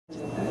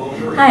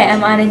Hi, I'm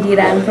Anandita.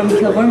 I'm from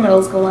Kilbourne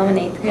Middle School. I'm an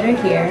 8th grader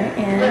here,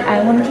 and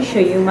I wanted to show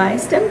you my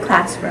STEM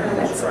classroom.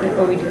 That's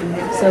what we do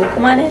here. So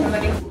come on in.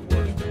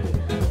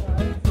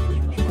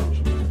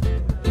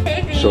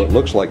 So it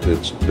looks like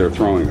they're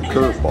throwing a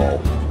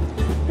curveball,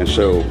 and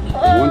so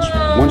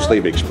once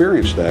they've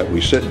experienced that,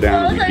 we sit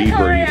down and we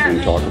debrief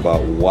and talk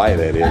about why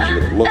that is that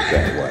it looked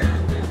that way.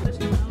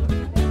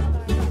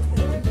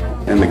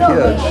 And the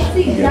kids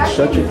get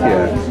such a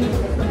kick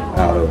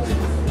out of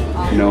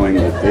knowing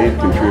that they've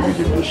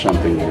contributed to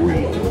something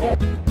real.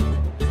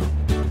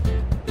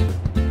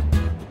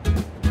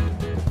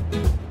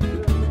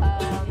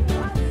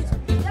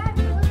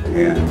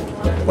 And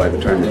by the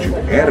time that you've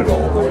added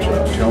all of those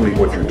up, tell me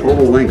what your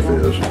total length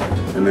is,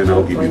 and then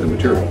I'll give you the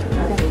material.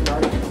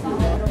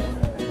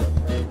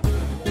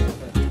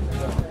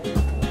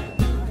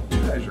 You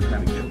guys are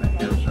kind of getting the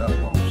heads up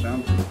on the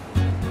sound.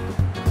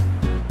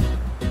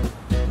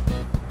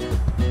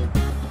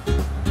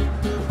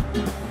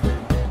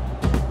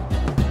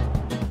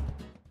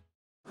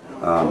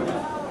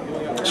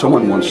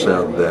 Someone once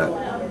said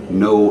that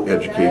no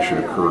education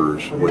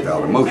occurs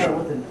without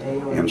emotion.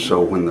 And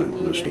so when the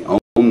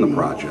own the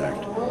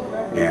project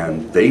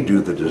and they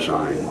do the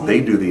design, they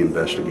do the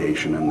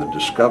investigation and the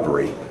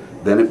discovery,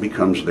 then it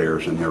becomes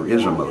theirs, and there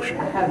is emotion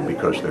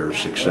because there's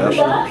success,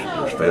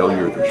 there's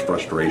failure, there's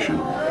frustration,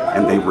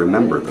 and they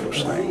remember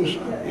those things.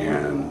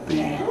 And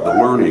the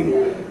learning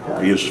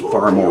is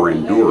far more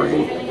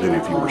enduring than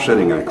if you were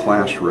sitting in a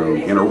classroom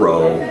in a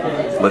row,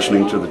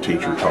 listening to the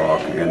teacher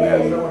talk, and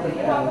then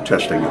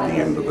testing at the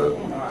end of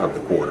the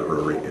quarter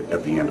or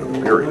at the end of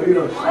the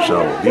period.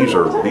 So these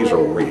are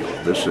real.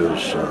 This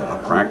is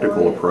a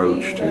practical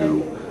approach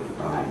to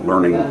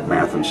learning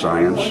math and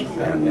science,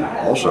 and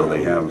also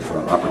they have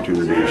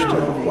opportunities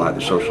to apply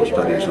the social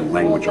studies and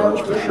language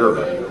arts for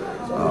sure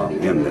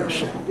in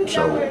this.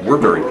 So we're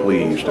very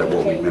pleased at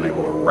what we've been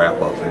able to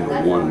wrap up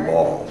into one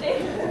ball.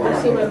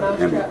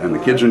 And the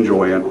kids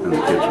enjoy it, and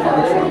the kids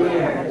learn from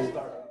it.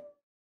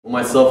 Well,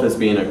 myself as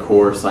being a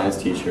core science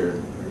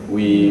teacher,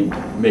 we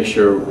make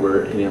sure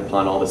we're hitting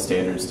upon all the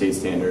standards, state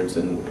standards,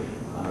 and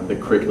the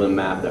curriculum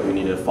map that we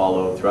need to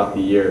follow throughout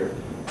the year.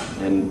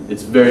 And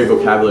it's very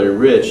vocabulary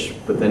rich,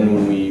 but then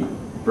when we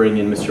bring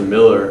in Mr.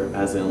 Miller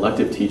as an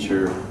elective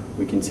teacher,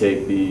 we can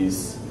take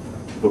these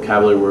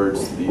vocabulary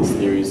words, these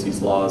theories,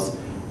 these laws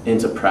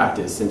into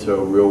practice, into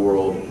a real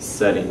world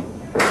setting,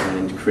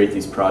 and create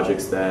these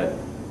projects that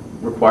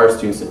require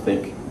students to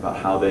think about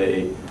how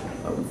they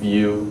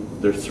view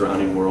their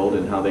surrounding world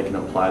and how they can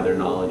apply their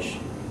knowledge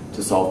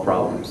to solve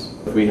problems.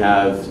 If we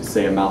have,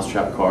 say, a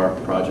mousetrap car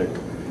project,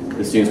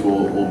 the students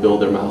will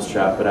build their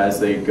mousetrap, but as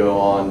they go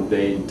on,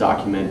 they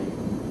document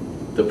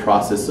the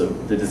process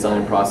of the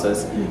design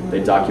process.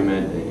 They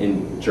document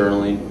in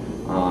journaling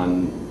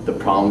on the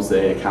problems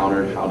they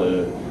encountered, how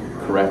to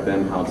correct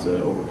them, how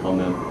to overcome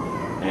them.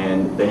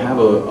 And they have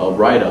a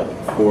write-up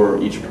for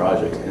each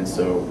project. And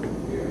so,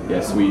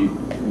 yes, we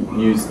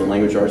use the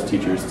language arts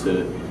teachers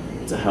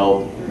to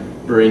help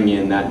bring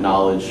in that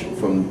knowledge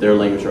from their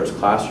language arts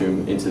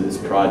classroom into this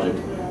project,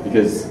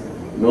 because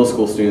middle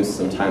school students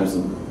sometimes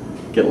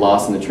get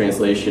lost in the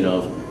translation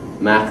of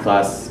math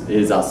class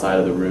is outside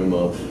of the room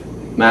of,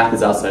 math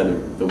is outside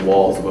of the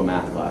walls of a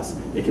math class.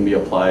 It can be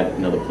applied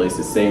in other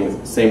places,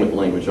 same with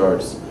language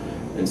arts.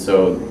 And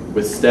so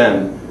with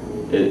STEM,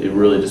 it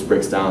really just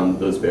breaks down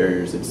those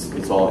barriers.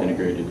 It's all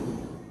integrated.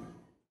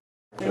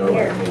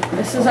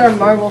 This is our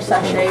marble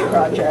sachet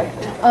project.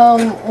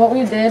 What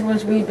we did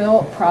was we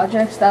built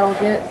projects that'll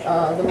get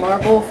the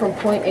marble from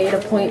point A to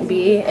point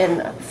B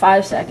in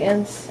 5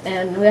 seconds,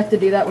 and we have to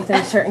do that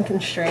within certain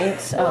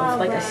constraints of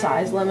like a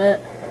size limit.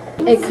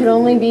 It could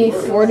only be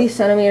 40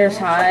 centimeters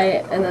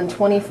high, and then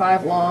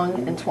 25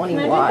 long and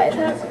 20 wide.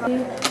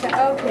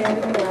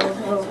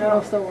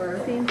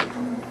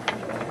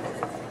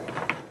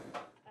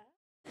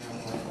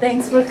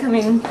 Thanks for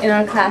coming in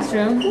our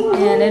classroom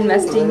and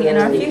investing in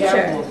our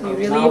future. We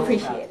really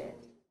appreciate it.